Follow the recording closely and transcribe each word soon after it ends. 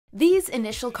These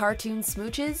initial cartoon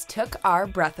smooches took our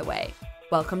breath away.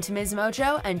 Welcome to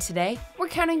MsMojo, and today we're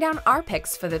counting down our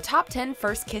picks for the top 10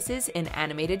 first kisses in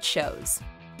animated shows.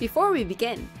 Before we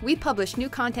begin, we publish new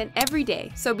content every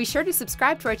day, so be sure to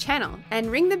subscribe to our channel and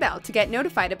ring the bell to get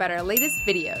notified about our latest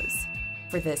videos.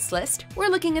 For this list, we're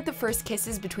looking at the first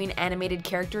kisses between animated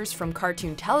characters from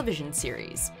cartoon television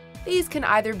series. These can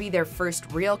either be their first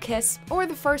real kiss, or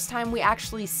the first time we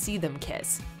actually see them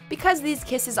kiss. Because these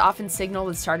kisses often signal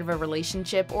the start of a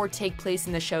relationship or take place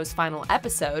in the show's final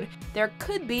episode, there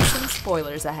could be some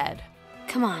spoilers ahead.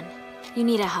 Come on, you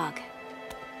need a hug.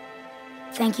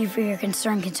 Thank you for your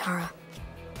concern, Kintara.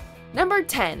 Number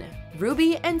 10.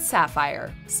 Ruby and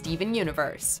Sapphire, Steven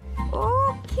Universe.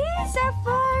 Okay,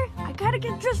 Sapphire. I gotta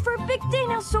get dressed for a big day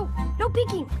now, so no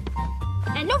peeking.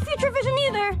 And no future vision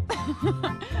either.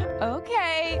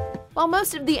 Okay. While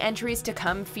most of the entries to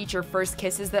come feature first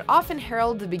kisses that often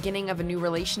herald the beginning of a new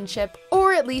relationship,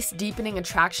 or at least deepening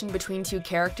attraction between two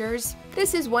characters,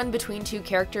 this is one between two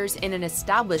characters in an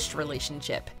established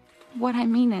relationship. What I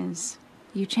mean is,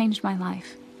 you changed my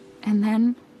life, and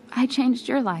then I changed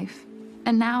your life,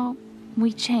 and now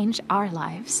we change our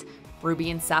lives.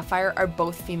 Ruby and Sapphire are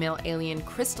both female alien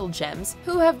crystal gems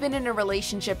who have been in a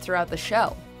relationship throughout the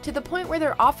show, to the point where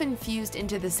they're often fused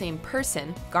into the same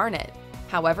person, Garnet.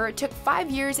 However, it took 5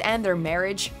 years and their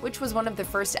marriage, which was one of the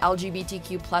first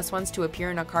LGBTQ+ ones to appear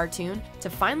in a cartoon, to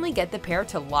finally get the pair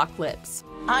to lock lips.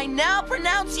 I now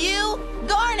pronounce you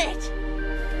Garnet!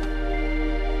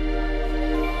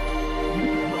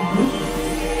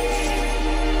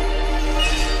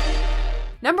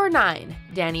 Number 9.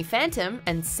 Danny Phantom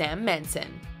and Sam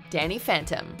Manson. Danny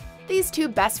Phantom. These two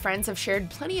best friends have shared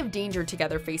plenty of danger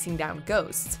together facing down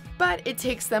ghosts, but it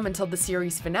takes them until the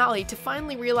series finale to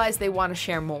finally realize they want to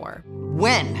share more.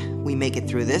 When we make it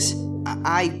through this,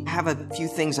 I have a few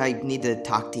things I need to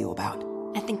talk to you about.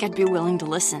 I think I'd be willing to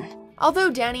listen. Although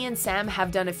Danny and Sam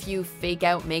have done a few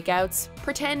fake-out makeouts,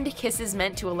 pretend kisses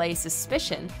meant to allay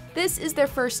suspicion, this is their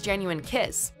first genuine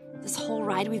kiss. This whole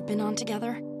ride we've been on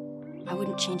together, I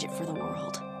wouldn't change it for the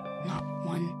world. Not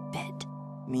one bit.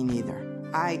 Me neither.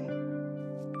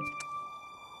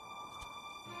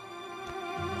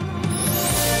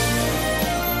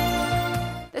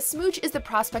 The smooch is the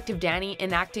prospect of Danny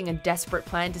enacting a desperate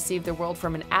plan to save the world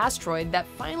from an asteroid that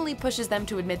finally pushes them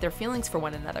to admit their feelings for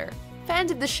one another.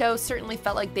 Fans of the show certainly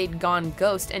felt like they'd gone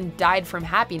ghost and died from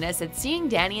happiness at seeing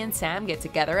Danny and Sam get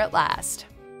together at last.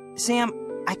 Sam,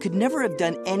 I could never have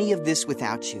done any of this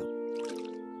without you.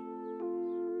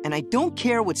 And I don't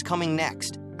care what's coming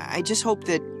next. I just hope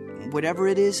that, whatever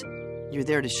it is, you're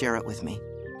there to share it with me.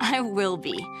 I will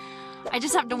be. I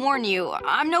just have to warn you,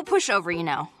 I'm no pushover, you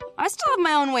know. I still have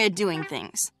my own way of doing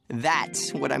things.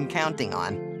 That's what I'm counting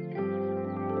on.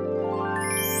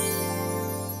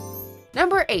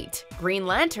 Number 8. Green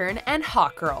Lantern and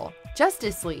Hawkgirl,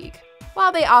 Justice League.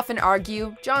 While they often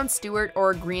argue, Jon Stewart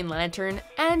or Green Lantern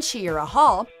and Shiera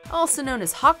Hall, also known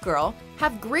as Hawkgirl,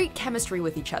 have great chemistry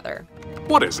with each other.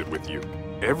 What is it with you?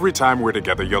 Every time we're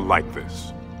together, you're like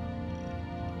this.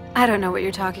 I don't know what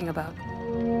you're talking about.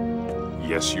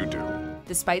 Yes, you do.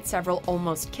 Despite several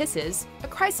almost kisses, a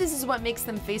crisis is what makes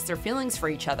them face their feelings for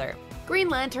each other. Green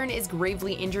Lantern is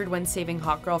gravely injured when saving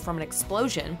Hawkgirl from an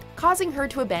explosion, causing her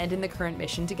to abandon the current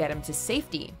mission to get him to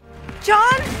safety.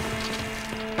 John!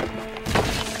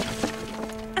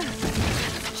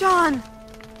 John!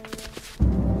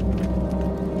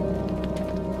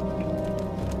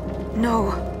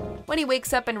 No. When he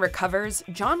wakes up and recovers,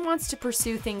 John wants to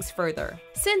pursue things further,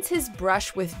 since his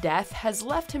brush with death has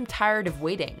left him tired of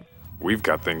waiting. We've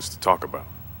got things to talk about.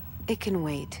 It can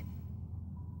wait.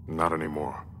 Not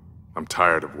anymore. I'm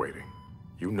tired of waiting.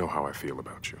 You know how I feel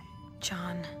about you.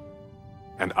 John.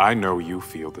 And I know you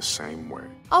feel the same way.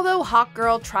 Although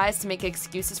Hawkgirl tries to make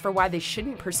excuses for why they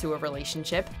shouldn't pursue a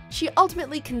relationship, she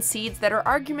ultimately concedes that her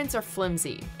arguments are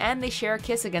flimsy, and they share a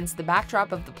kiss against the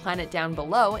backdrop of the planet down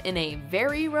below in a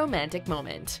very romantic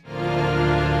moment.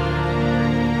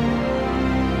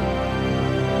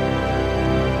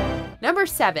 Number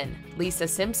 7. Lisa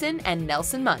Simpson and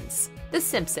Nelson Muntz, The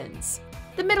Simpsons.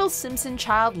 The middle Simpson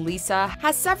child, Lisa,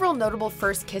 has several notable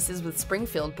first kisses with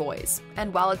Springfield boys,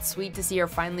 and while it's sweet to see her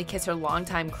finally kiss her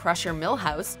longtime crusher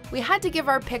Milhouse, we had to give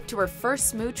our pick to her first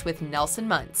smooch with Nelson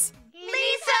Muntz.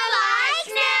 Lisa likes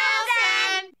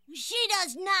Nelson! She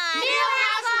does not!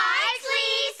 Milhouse likes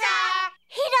Lisa!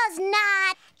 He does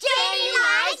not! Jamie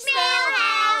likes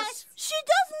Milhouse! She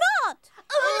does not!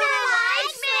 Una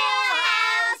likes Milhouse!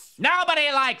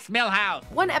 Nobody likes Milhouse!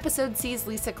 One episode sees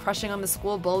Lisa crushing on the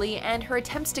school bully and her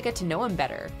attempts to get to know him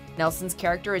better. Nelson's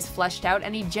character is fleshed out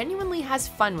and he genuinely has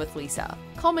fun with Lisa,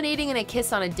 culminating in a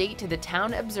kiss on a date to the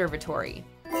town observatory.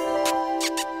 My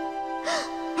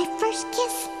first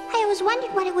kiss. I always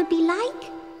wondered what it would be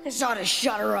like. This ought to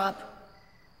shut her up.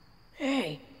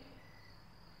 Hey,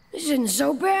 this isn't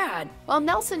so bad. While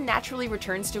Nelson naturally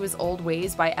returns to his old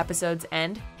ways by episode's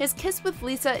end, his kiss with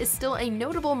Lisa is still a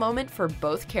notable moment for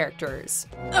both characters.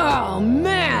 Oh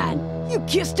man, you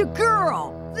kissed a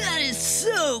girl. That is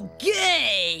so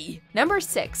gay. Number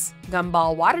 6,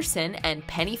 Gumball Watterson and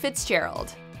Penny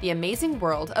Fitzgerald, The Amazing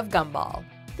World of Gumball.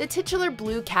 The titular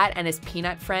blue cat and his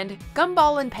peanut friend,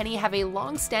 Gumball and Penny have a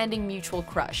long-standing mutual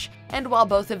crush, and while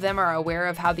both of them are aware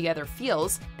of how the other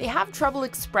feels, they have trouble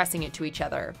expressing it to each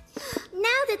other.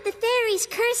 Now that the fairy's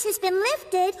curse has been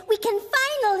lifted, we can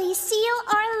finally seal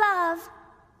our love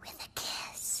with a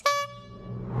kiss.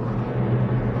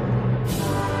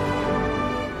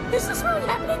 Is this really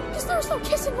happening? Because there was no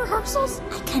kiss in rehearsals?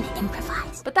 I kinda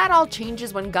improvised. But that all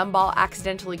changes when Gumball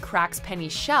accidentally cracks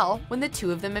Penny's shell when the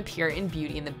two of them appear in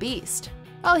Beauty and the Beast.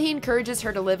 While he encourages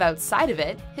her to live outside of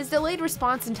it, his delayed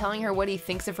response in telling her what he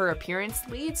thinks of her appearance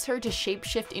leads her to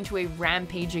shapeshift into a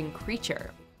rampaging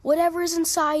creature. Whatever is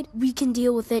inside, we can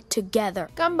deal with it together.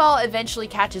 Gumball eventually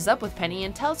catches up with Penny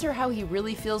and tells her how he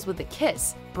really feels with a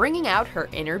kiss, bringing out her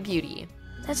inner beauty.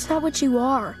 That's not what you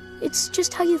are. It's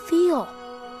just how you feel.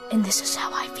 And this is how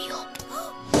I feel.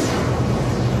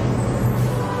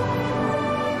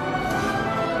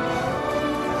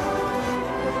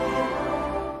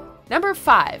 Number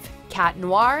 5, Cat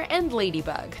Noir and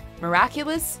Ladybug.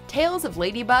 Miraculous Tales of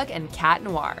Ladybug and Cat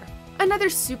Noir. Another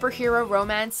superhero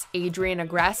romance, Adrian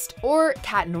Agreste, or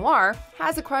Cat Noir,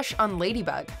 has a crush on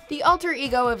Ladybug, the alter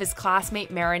ego of his classmate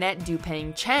Marinette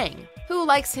Dupeng Chang, who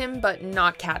likes him but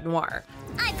not Cat Noir.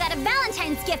 I've got a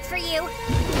Valentine's gift for you.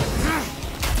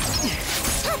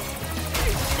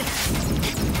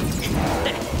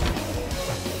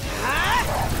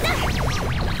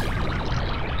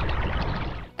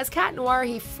 As Cat Noir,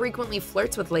 he frequently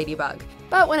flirts with Ladybug,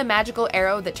 but when a magical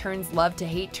arrow that turns love to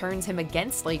hate turns him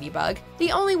against Ladybug,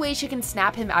 the only way she can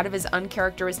snap him out of his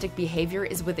uncharacteristic behavior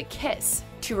is with a kiss,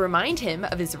 to remind him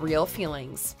of his real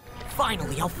feelings.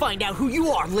 Finally, I'll find out who you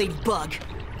are, Ladybug.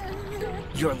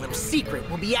 Your little secret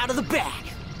will be out of the bag.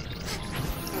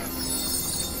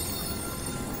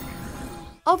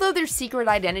 Although their secret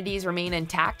identities remain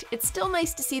intact, it's still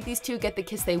nice to see these two get the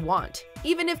kiss they want,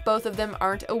 even if both of them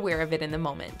aren't aware of it in the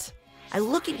moment. I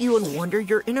look at you and wonder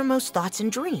your innermost thoughts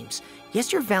and dreams.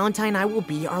 Yes, your Valentine I will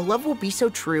be, our love will be so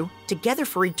true. Together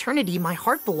for eternity, my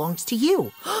heart belongs to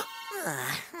you.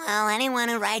 Well, anyone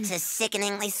who writes as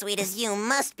sickeningly sweet as you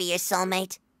must be your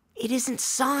soulmate. It isn't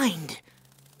signed.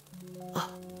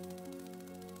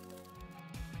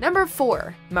 Number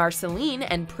 4, Marceline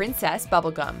and Princess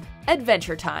Bubblegum,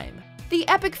 Adventure Time. The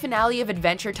epic finale of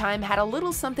Adventure Time had a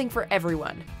little something for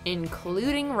everyone,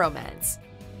 including romance.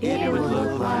 It would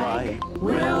look like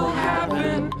will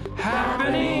happen,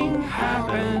 happening,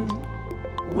 happen,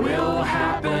 will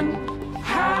happen,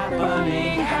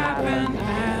 happening, happen,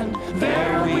 and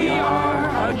there we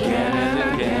are again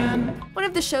and again. One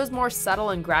of the show's more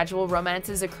subtle and gradual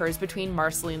romances occurs between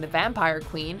Marceline the Vampire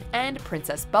Queen and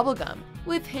Princess Bubblegum,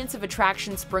 with hints of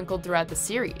attraction sprinkled throughout the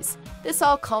series. This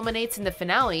all culminates in the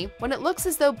finale when it looks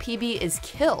as though PB is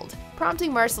killed,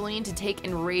 prompting Marceline to take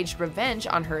enraged revenge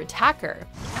on her attacker.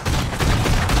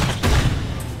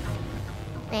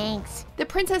 Thanks. The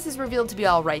princess is revealed to be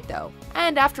alright though,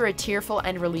 and after a tearful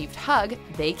and relieved hug,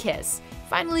 they kiss,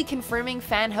 finally confirming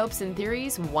fan hopes and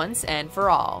theories once and for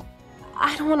all.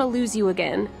 I don't want to lose you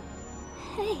again.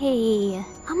 Hey,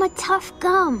 I'm a tough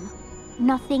gum.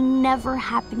 Nothing never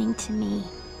happening to me.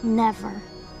 Never.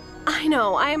 I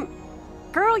know,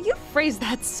 Girl, you phrased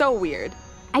that so weird.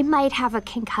 I might have a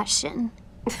concussion.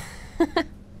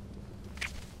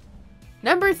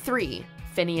 Number 3,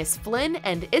 Phineas Flynn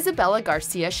and Isabella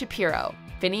Garcia Shapiro,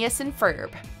 Phineas and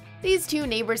Ferb. These two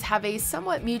neighbors have a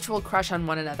somewhat mutual crush on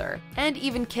one another, and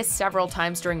even kiss several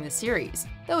times during the series,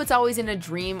 though it's always in a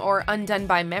dream or undone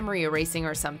by memory erasing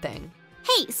or something.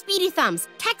 Hey, Speedy Thumbs,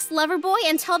 text Loverboy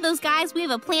and tell those guys we have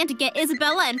a plan to get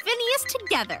Isabella and Phineas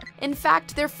together. In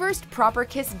fact, their first proper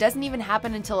kiss doesn't even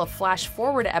happen until a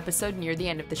flash-forward episode near the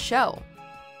end of the show.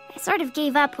 I sort of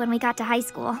gave up when we got to high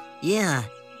school. Yeah.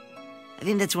 I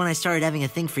think that's when I started having a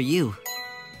thing for you.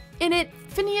 In it,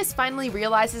 Phineas finally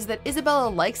realizes that Isabella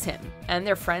likes him, and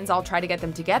their friends all try to get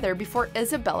them together before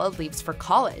Isabella leaves for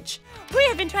college. We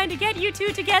have been trying to get you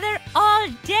two together all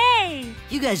day!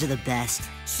 You guys are the best.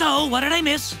 So, what did I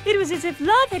miss? It was as if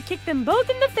love had kicked them both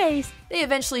in the face. They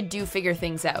eventually do figure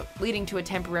things out, leading to a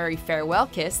temporary farewell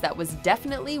kiss that was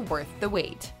definitely worth the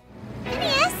wait.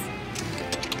 Phineas?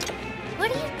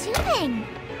 What are you doing?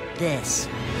 This.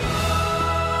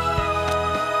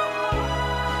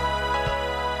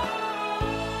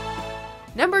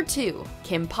 Number 2.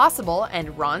 Kim Possible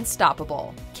and Ron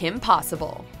Stoppable. Kim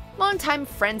Possible. Longtime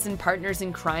friends and partners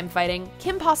in crime fighting,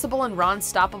 Kim Possible and Ron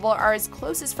Stoppable are as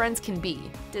close as friends can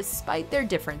be, despite their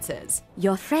differences.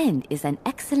 Your friend is an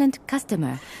excellent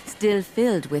customer, still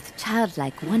filled with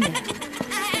childlike wonder.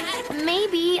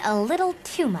 Maybe a little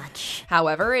too much.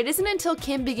 However, it isn't until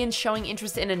Kim begins showing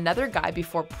interest in another guy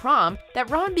before prom that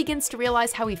Ron begins to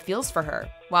realize how he feels for her.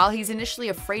 While he's initially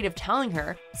afraid of telling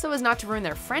her, so as not to ruin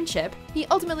their friendship, he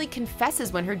ultimately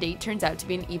confesses when her date turns out to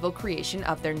be an evil creation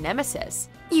of their nemesis.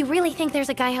 You really think there's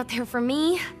a guy out there for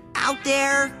me? Out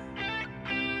there?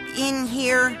 In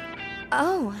here?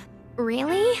 Oh,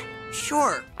 really?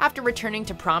 Sure. After returning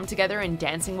to prom together and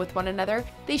dancing with one another,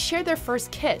 they share their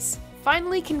first kiss,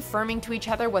 finally confirming to each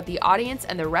other what the audience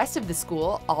and the rest of the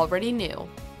school already knew,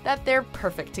 that they're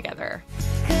perfect together.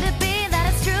 Could it be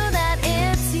that it's true that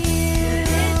it's you?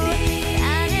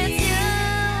 And it's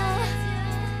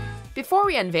you. Before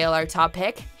we unveil our top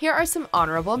pick, here are some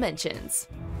honorable mentions.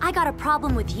 I got a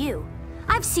problem with you.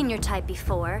 I've seen your type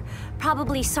before.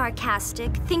 Probably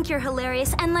sarcastic, think you're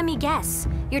hilarious, and let me guess,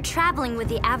 you're traveling with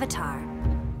the Avatar.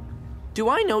 Do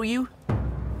I know you?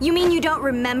 You mean you don't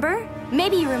remember?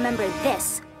 Maybe you remember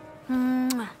this.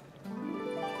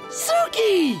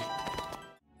 Suki!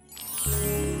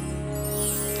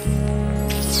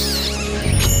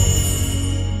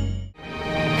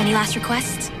 Any last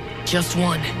requests? Just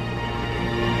one.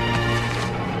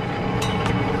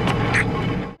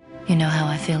 You know how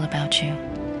I feel about you,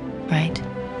 right?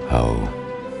 How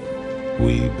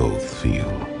we both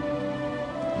feel.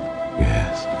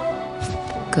 Yes.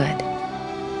 Good.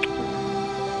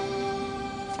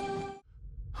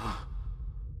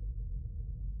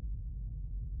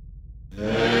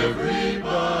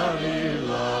 Everybody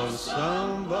loves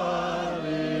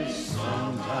somebody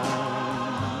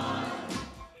sometime.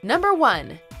 Number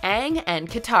 1. Aang and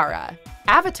Katara.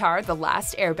 Avatar: The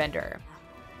Last Airbender.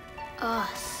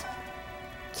 Us.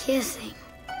 Kissing.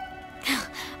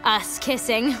 Us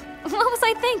kissing? What was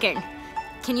I thinking?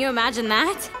 Can you imagine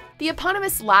that? The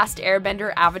eponymous Last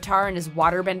Airbender Avatar and his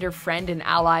waterbender friend and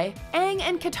ally, Aang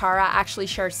and Katara actually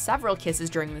share several kisses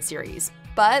during the series.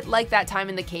 But like that time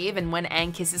in the cave and when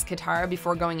Aang kisses Katara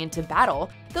before going into battle,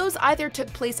 those either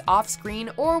took place off-screen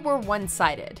or were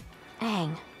one-sided.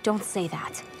 Aang, don't say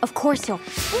that. Of course you'll...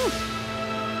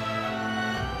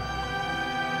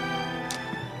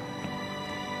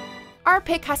 Our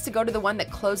pick has to go to the one that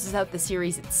closes out the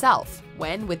series itself,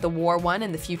 when, with the war won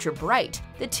and the future bright,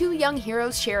 the two young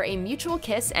heroes share a mutual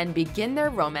kiss and begin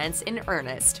their romance in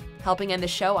earnest, helping end the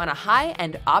show on a high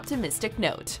and optimistic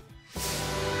note.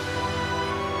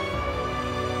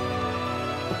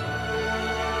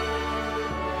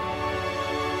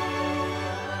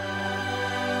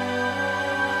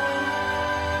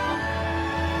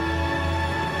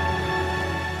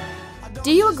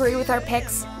 Do you agree with our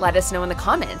picks? Let us know in the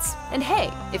comments. And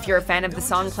hey, if you're a fan of the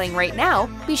song playing right now,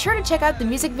 be sure to check out the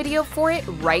music video for it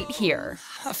right here.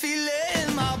 I feel it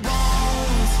in my bones.